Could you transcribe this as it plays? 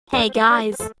Hey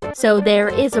guys, so there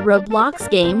is a Roblox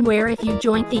game where if you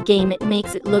join the game it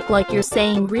makes it look like you're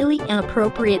saying really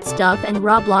inappropriate stuff and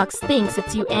Roblox thinks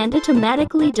it's you and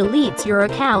automatically deletes your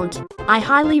account. I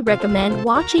highly recommend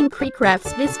watching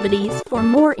Creecraft's videos for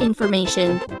more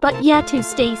information. But yeah, to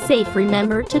stay safe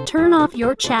remember to turn off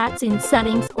your chats in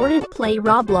settings or to play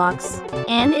Roblox.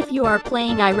 And if you are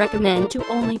playing I recommend to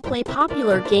only play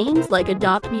popular games like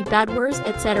Adopt Me, Bad Wars,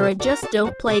 etc. Just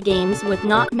don't play games with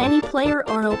not many player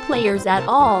or no players at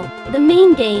all. The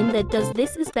main game that does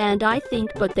this is banned I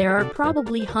think, but there are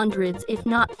probably hundreds if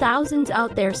not thousands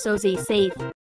out there, so stay safe.